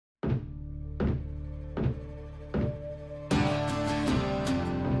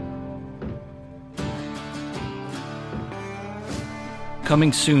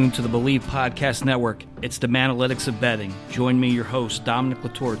Coming soon to the Believe Podcast Network, it's the Manalytics of Betting. Join me, your host, Dominic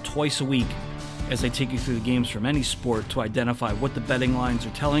Latour, twice a week as I take you through the games from any sport to identify what the betting lines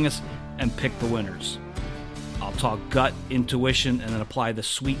are telling us and pick the winners. I'll talk gut, intuition, and then apply the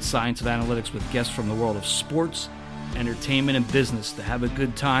sweet science of analytics with guests from the world of sports, entertainment, and business to have a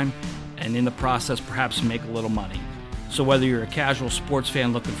good time and in the process perhaps make a little money. So whether you're a casual sports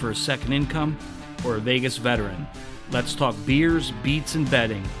fan looking for a second income or a Vegas veteran, let's talk beers, beats, and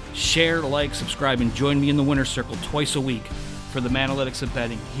betting. Share, like, subscribe, and join me in the winner's circle twice a week for the Manalytics of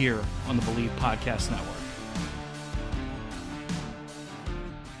Betting here on the Believe Podcast Network.